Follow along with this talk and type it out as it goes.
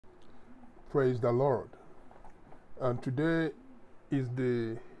Praise the Lord. And today is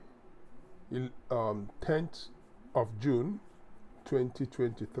the 10th of June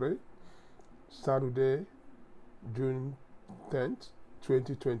 2023, Saturday, June 10th,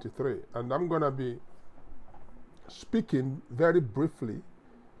 2023. And I'm going to be speaking very briefly,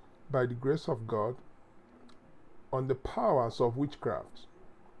 by the grace of God, on the powers of witchcraft.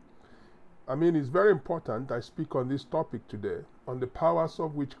 I mean, it's very important I speak on this topic today, on the powers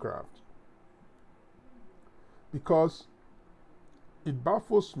of witchcraft, because it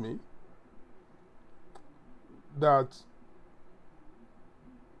baffles me that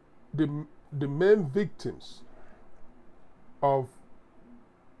the main victims of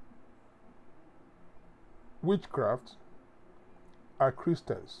witchcraft are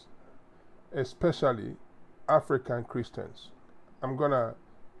Christians, especially African Christians. I'm gonna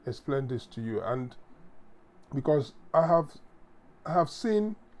explain this to you, and because I have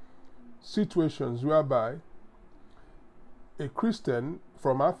seen situations whereby a Christian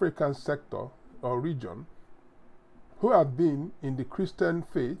from African sector or region who had been in the Christian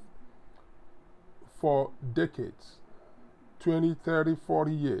faith for decades, 20, 30,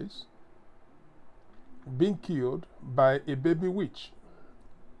 40 years, being killed by a baby witch,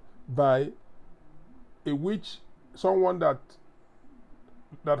 by a witch, someone that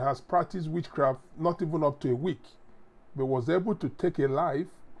has practiced witchcraft not even up to a week, but was able to take a life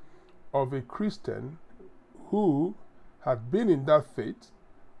of a Christian who had been in that faith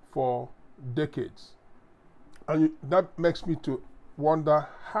for decades. And that makes me to wonder,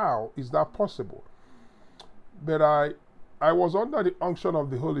 how is that possible? But I was under the unction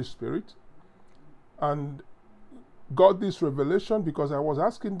of the Holy Spirit and got this revelation because I was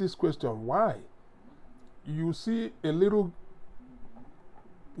asking this question: why? You see a little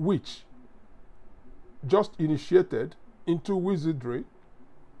witch just initiated into wizardry,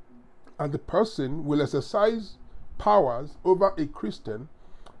 and the person will exercise powers over a Christian,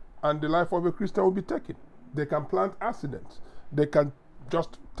 and the life of a Christian will be taken. They can plant accidents. They can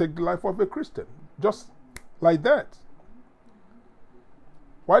just take the life of a Christian, just like that.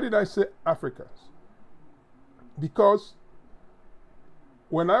 Why did I say Africans? Because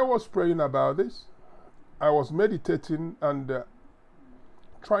when I was praying about this, I was meditating and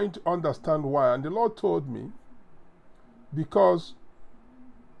trying to understand why. And the Lord told me, because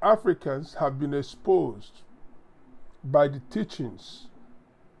Africans have been exposed by the teachings,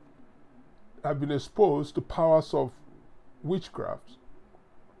 have been exposed to powers of witchcraft.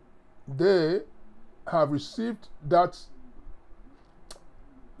 They have received that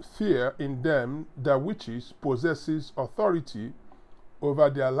fear in them that witches possesses authority over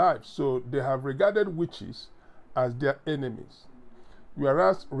their lives. So they have regarded witches as their enemies,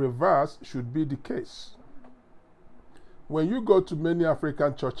 whereas reverse should be the case. When you go to many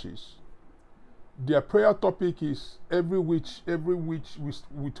African churches, their prayer topic is every witch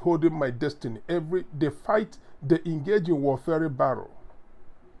withholding my destiny. They fight, they engage in warfare battle.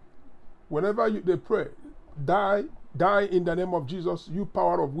 Whenever they pray, die in the name of Jesus, you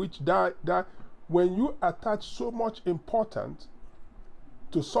power of witch, die. When you attach so much importance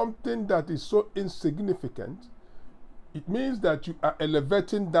to something that is so insignificant, it means that you are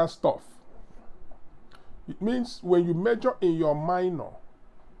elevating that stuff. It means when you measure in your minor,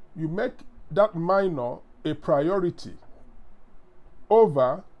 you make that minor a priority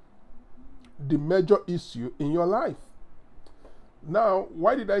over the major issue in your life. Now,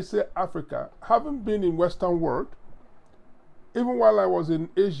 why did I say Africa? Having been in Western world, even while I was in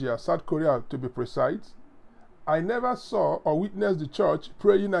Asia, South Korea to be precise, I never saw or witnessed the church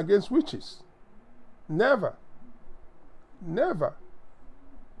praying against witches. Never. Never.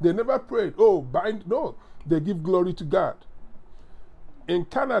 They never prayed, oh, bind. No, they give glory to God. In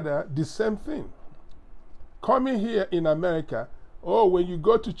Canada, the same thing. Coming here in America, oh, when you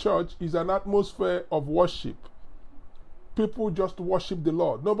go to church, it's an atmosphere of worship. People just worship the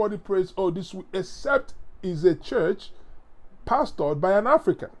Lord. Nobody prays, oh, this, except is a church pastored by an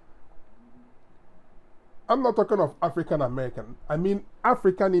African. I'm not talking of African American. I mean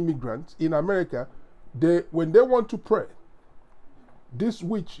African immigrants in America. When they want to pray, this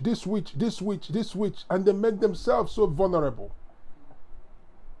witch, this witch, this witch, this witch, and they make themselves so vulnerable.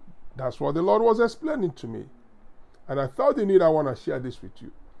 That's what the Lord was explaining to me. And I felt the need, I want to share this with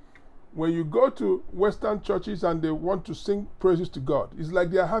you. When you go to Western churches and they want to sing praises to God, it's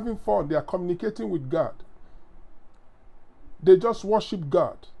like they are having fun. They are communicating with God. They just worship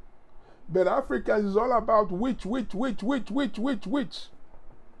God. But Africans is all about witch, witch, witch, witch, witch, witch, witch.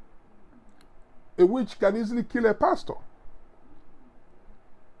 A witch can easily kill a pastor.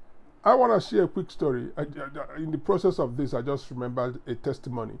 I want to share a quick story. In the process of this, I just remembered a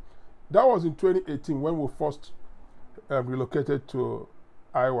testimony. That was in 2018 when we first relocated to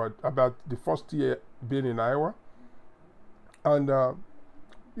Iowa, about the first year being in Iowa. And,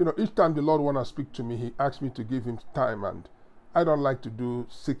 you know, each time the Lord want to speak to me, he asks me to give him time. And I don't like to do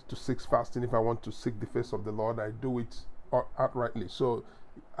 6 to 6 fasting. If I want to seek the face of the Lord, I do it outrightly. So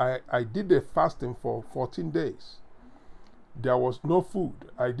I did a fasting for 14 days. There was no food.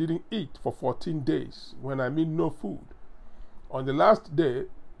 I didn't eat for 14 days. When I mean no food. On the last day,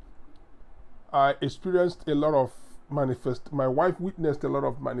 I experienced a lot of my wife witnessed a lot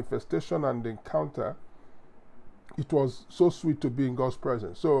of manifestation and encounter. It was so sweet to be in God's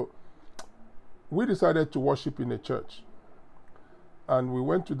presence. So we decided to worship in a church. And we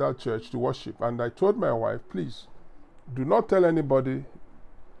went to that church to worship. And I told my wife, please, do not tell anybody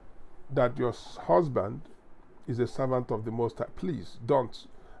that your husband is a servant of the Most High. Please, don't.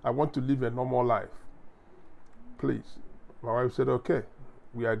 I want to live a normal life. Please. My wife said, okay.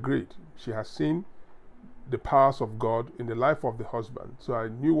 We agreed. She has seen the powers of God in the life of the husband. So I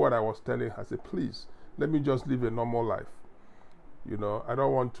knew what I was telling her. I said, please, let me just live a normal life. You know, I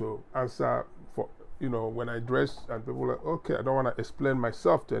don't want to answer for, you know, when I dress and people are like, okay, I don't want to explain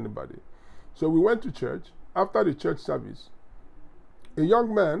myself to anybody. So we went to church. After the church service, a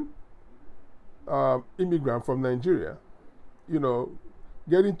young man, immigrant from Nigeria, you know,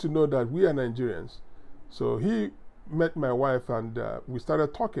 getting to know that we are Nigerians. So he met my wife and we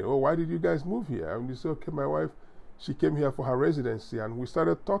started talking. Oh, why did you guys move here? And we said, okay, my wife, she came here for her residency, and we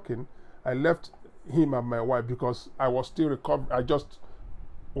started talking. I left him and my wife because I was still recovering. I just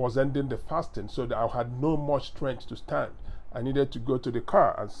was ending the fasting, so that I had no much strength to stand. I needed to go to the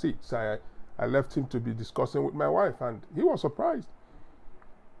car and sit. So I left him to be discussing with my wife, and he was surprised.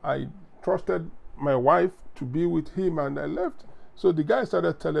 I trusted my wife to be with him, and I left. So the guy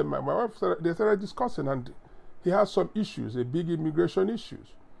started telling my wife, they started discussing, and he had some issues, a big immigration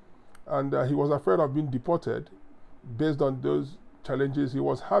issues. And he was afraid of being deported based on those challenges he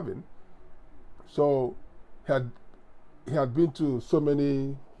was having. So he had been to so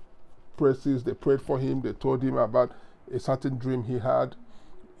many places. They prayed for him. They told him about a certain dream he had.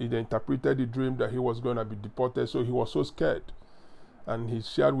 He interpreted the dream that he was going to be deported. So he was so scared. And he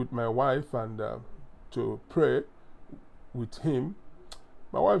shared with my wife and to pray with him.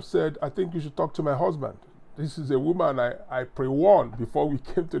 My wife said, I think you should talk to my husband. This is a woman I pre-warned before we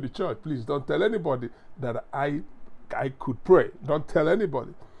came to the church. Please don't tell anybody that I could pray. Don't tell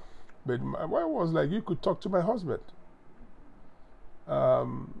anybody. But my wife was like, you could talk to my husband.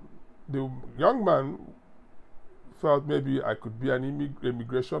 The young man felt maybe I could be an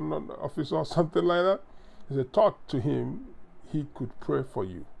immigration officer or something like that. He said, talk to him. He could pray for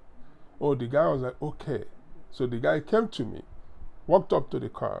you. Oh, the guy was like, okay. So the guy came to me, walked up to the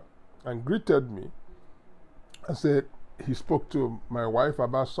car and greeted me. I said he spoke to my wife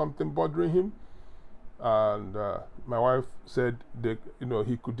about something bothering him, and my wife said that, you know,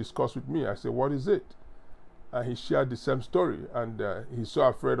 he could discuss with me. I said, what is it? And he shared the same story, and he's so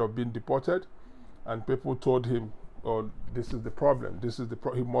afraid of being deported, and people told him, oh, this is the problem. This is the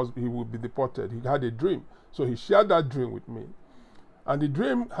he will be deported. He had a dream, so he shared that dream with me, and the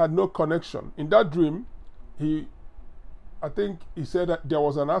dream had no connection. In that dream, I think he said that there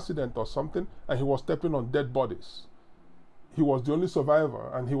was an accident or something, and he was stepping on dead bodies. He was the only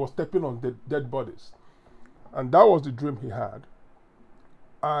survivor, and he was stepping on dead bodies. And that was the dream he had.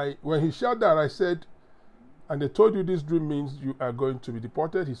 When he shared that, I said, and they told you this dream means you are going to be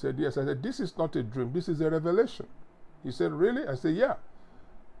deported? He said, yes. I said, this is not a dream. This is a revelation. He said, really? I said, yeah.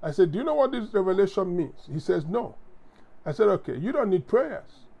 I said, do you know what this revelation means? He says, no. I said, okay, you don't need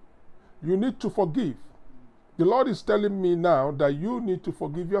prayers. You need to forgive. The Lord is telling me now that you need to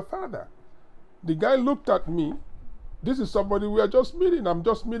forgive your father. The guy looked at me. This is somebody we are just meeting. I'm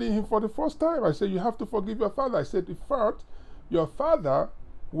just meeting him for the first time. I said, you have to forgive your father. I said, in fact, your father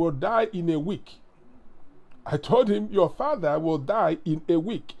will die in a week. I told him, your father will die in a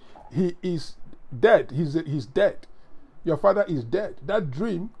week. He is dead. He's dead. Your father is dead. That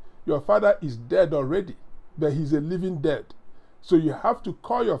dream, your father is dead already, but he's a living dead. So you have to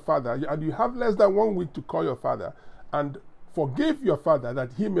call your father, and you have less than 1 week to call your father and forgive your father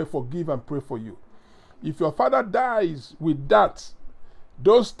that he may forgive and pray for you. If your father dies with that,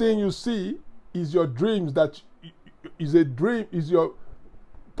 those things you see is your dreams, that is a dream, is your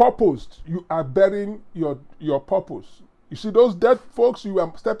purpose. You are burying your purpose. You see those dead folks you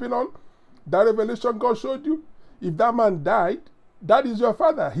are stepping on? That revelation God showed you? If that man died, that is your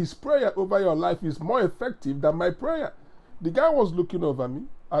father. His prayer over your life is more effective than my prayer. The guy was looking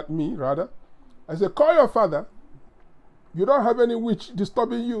at me. I said, call your father. You don't have any witch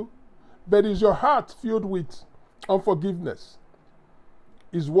disturbing you, but is your heart filled with unforgiveness?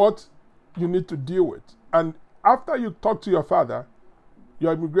 Is what you need to deal with. And after you talk to your father,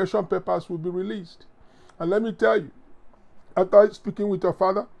 your immigration papers will be released. And let me tell you, after speaking with your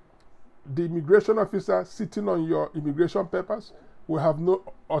father, the immigration officer sitting on your immigration papers will have no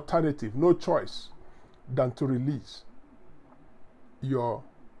alternative, no choice than to release your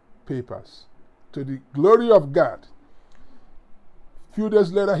papers. To the glory of God. A few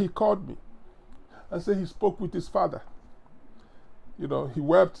days later, he called me and said he spoke with his father. You know, he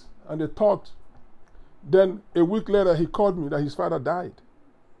wept and they talked. Then a week later, he called me that his father died.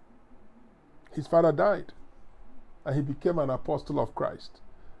 His father died. And he became an apostle of Christ.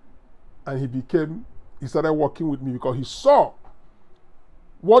 And he started working with me because he saw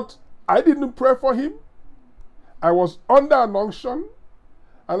what I didn't pray for him. I was under an unction,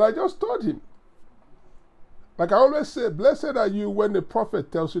 and I just told him. Like I always say, blessed are you when a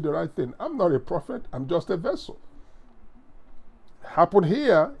prophet tells you the right thing. I'm not a prophet, I'm just a vessel. It happened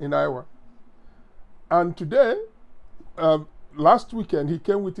here in Iowa. And today, last weekend, he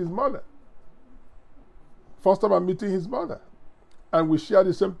came with his mother. First time I'm meeting his mother. And we share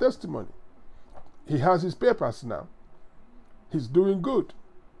the same testimony. He has his papers now. He's doing good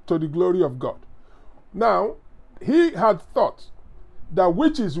to the glory of God. Now, he had thought that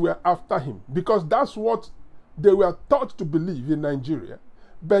witches were after him because that's what they were taught to believe in Nigeria.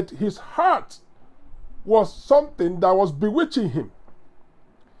 But his heart was something that was bewitching him.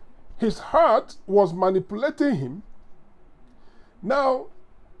 His heart was manipulating him. Now,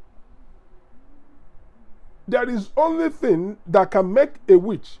 there is only thing that can make a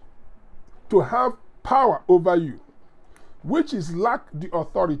witch to have power over you. Witches lack the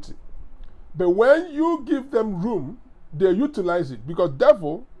authority. But when you give them room, they utilize it. Because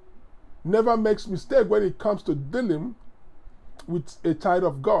devil never makes mistake when it comes to dealing with a child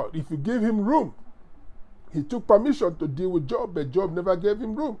of God. If you give him room, he took permission to deal with Job, but Job never gave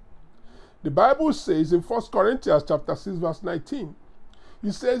him room. The Bible says in 1 Corinthians chapter 6, verse 19,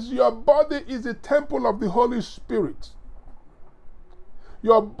 it says, your body is a temple of the Holy Spirit.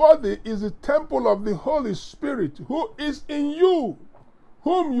 Your body is a temple of the Holy Spirit who is in you,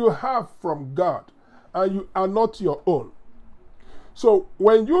 whom you have from God, and you are not your own. So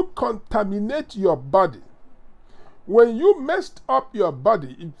when you contaminate your body, when you messed up your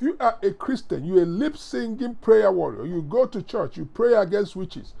body, if you are a Christian, you're a lip-singing prayer warrior, you go to church, you pray against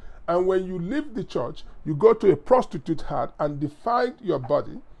witches, and when you leave the church, you go to a prostitute hut and defile your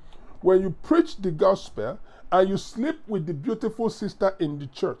body. When you preach the gospel and you sleep with the beautiful sister in the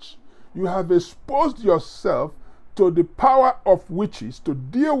church, you have exposed yourself to the power of witches to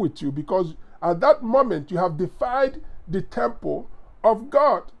deal with you, because at that moment you have defied the temple of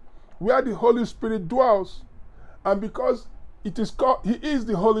God where the Holy Spirit dwells. And because it is called, he is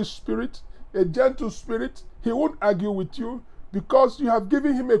the Holy Spirit, a gentle spirit, he won't argue with you. Because you have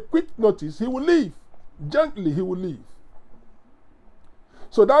given him a quick notice, he will leave. Gently, he will leave.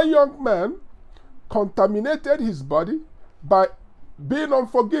 So that young man contaminated his body by being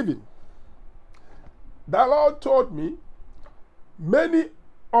unforgiving. The Lord told me, many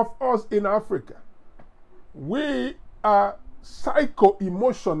of us in Africa, we are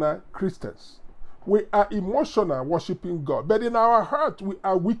psycho-emotional Christians. We are emotional, worshiping God. But in our heart, we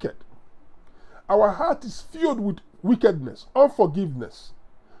are wicked. Our heart is filled with wickedness, unforgiveness,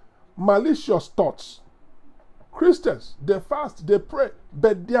 malicious thoughts. Christians, they fast, they pray,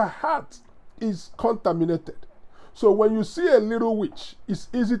 but their heart is contaminated. So when you see a little witch, it's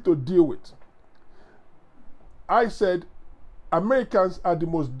easy to deal with. I said, Americans are the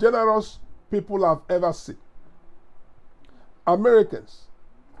most generous people I've ever seen. Americans,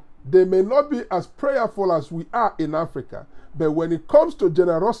 they may not be as prayerful as we are in Africa, but when it comes to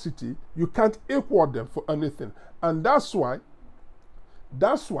generosity, you can't equal them for anything. And that's why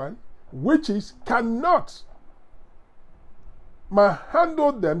witches cannot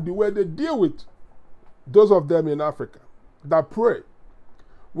handle them the way they deal with those of them in Africa that pray.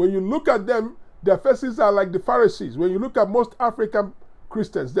 When you look at them, their faces are like the Pharisees. When you look at most African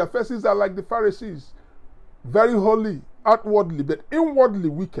Christians, their faces are like the Pharisees. Very holy outwardly, but inwardly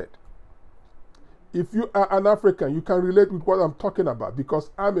wicked. If you are an African, you can relate with what I'm talking about, because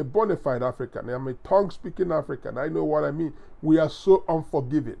I'm a bona fide African. I'm a tongue-speaking African. I know what I mean. We are so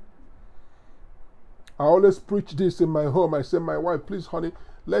unforgiving. I always preach this in my home. I say, my wife, please, honey,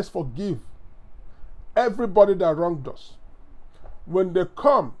 let's forgive everybody that wronged us. When they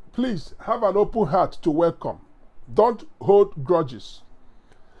come, please have an open heart to welcome. Don't hold grudges.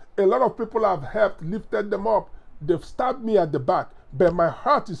 A lot of people I've helped, lifted them up. They've stabbed me at the back, but my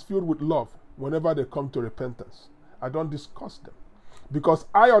heart is filled with love. Whenever they come to repentance, I don't discuss them, because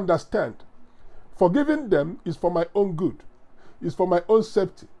I understand forgiving them is for my own good, is for my own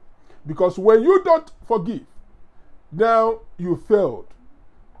safety. Because when you don't forgive, now you failed.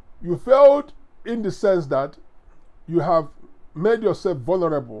 You failed in the sense that you have made yourself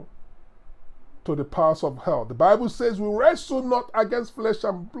vulnerable to the powers of hell. The Bible says we wrestle not against flesh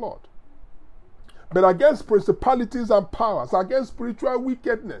and blood, but against principalities and powers, against spiritual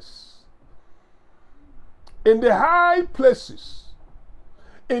wickedness in the high places,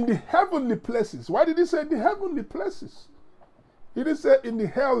 in the heavenly places. Why did he say in the heavenly places? He didn't say in the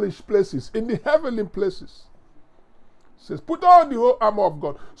hellish places, in the heavenly places. He says, put on the whole armor of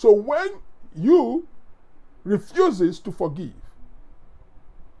God. So when you refuses to forgive,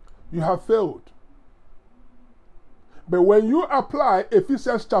 you have failed. But when you apply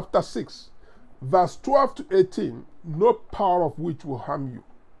Ephesians chapter 6, verse 12 to 18, no power of which will harm you.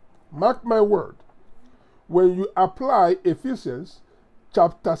 Mark my word. When you apply Ephesians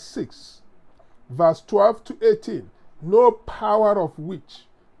chapter 6, verse 12 to 18, no power of which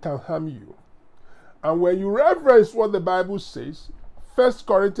can harm you. And when you reverence what the Bible says, 1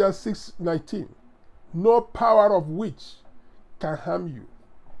 Corinthians 6:19, no power of which can harm you.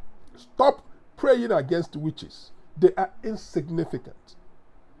 Stop praying against witches. They are insignificant.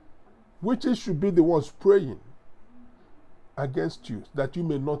 Witches should be the ones praying against you that you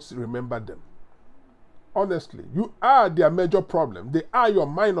may not remember them. Honestly, you are their major problem. They are your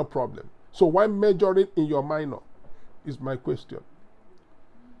minor problem. So why majoring in your minor is my question.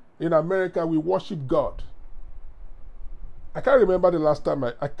 In America, we worship God. I can't remember the last time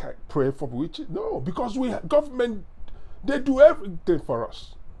I prayed for witches. No, because government, they do everything for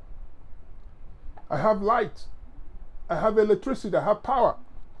us. I have light. I have electricity. I have power.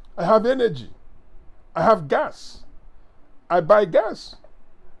 I have energy. I have gas. I buy gas.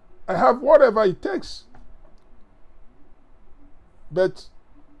 I have whatever it takes. But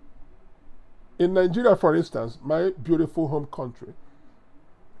in Nigeria, for instance, my beautiful home country,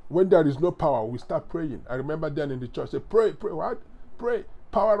 when there is no power, we start praying. I remember then in the church, say, pray, pray, what? Pray.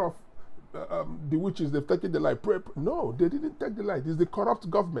 Power of the witches, they've taken the light. Pray, pray. No, they didn't take the light. It's the corrupt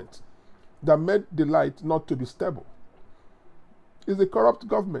government that made the light not to be stable. It's the corrupt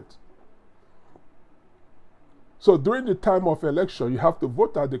government. So during the time of election, you have to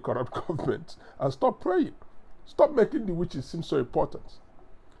vote out the corrupt government and stop praying. Stop making the witches seem so important.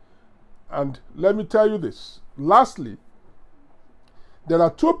 And let me tell you this. Lastly, there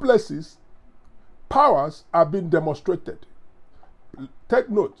are two places powers are being demonstrated. Take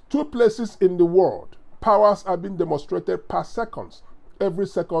note, two places in the world, powers are being demonstrated per seconds. Every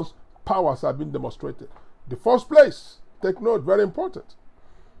second, powers are being demonstrated. The first place, take note, very important,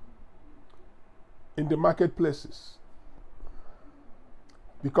 in the marketplaces.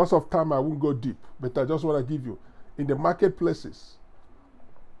 Because of time, I won't go deep, but I just want to give you, in the marketplaces.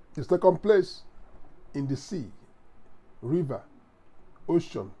 The second place, in the sea, river,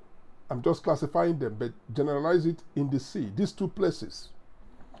 ocean. I'm just classifying them, but generalize it in the sea. These two places.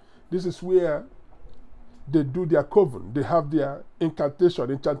 This is where they do their coven. They have their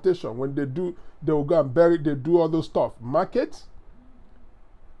incantation. When they do, they will go and bury, they do all those stuff. Market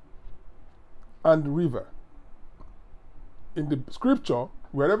and river. In the scripture,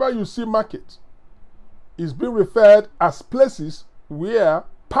 wherever you see market, is being referred as places where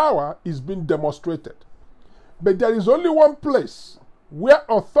power is being demonstrated. But there is only one place where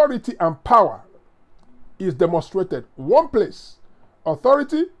authority and power is demonstrated. One place,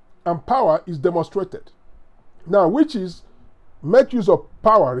 authority and power is demonstrated. Now, witches make use of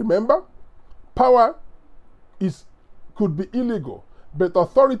power, remember? Power could be illegal, but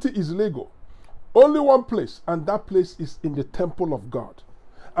authority is legal. Only one place, and that place is in the temple of God.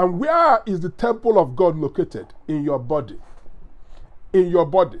 And where is the temple of God located? In your body. In your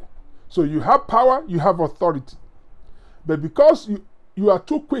body. So you have power, you have authority. But because you are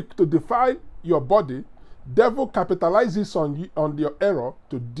too quick to defy your body, devil capitalizes on your error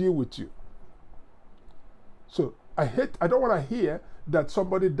to deal with you. So I don't want to hear that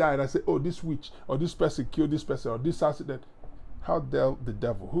somebody died and say, oh, this witch or this person killed this person or this accident. How dare the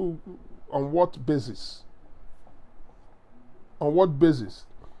devil? Who? On what basis? On what basis?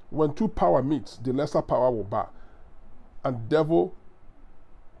 When two power meets, the lesser power will bow. And devil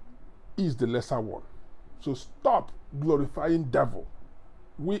is the lesser one. So stop glorifying devil.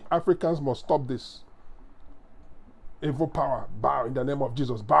 We Africans must stop this. Evil power, bow in the name of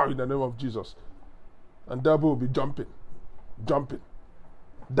Jesus, bow in the name of Jesus. And devil will be jumping. Die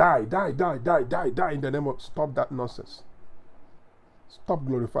in the name of, stop that nonsense. Stop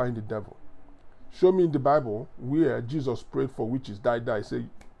glorifying the devil. Show me in the Bible where Jesus prayed for witches, die. Say,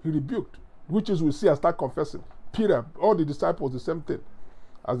 he rebuked. Witches will see and start confessing. Peter, all the disciples, the same thing.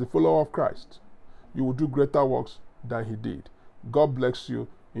 As the follower of Christ, you will do greater works than he did. God bless you.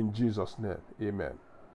 In Jesus' name, amen.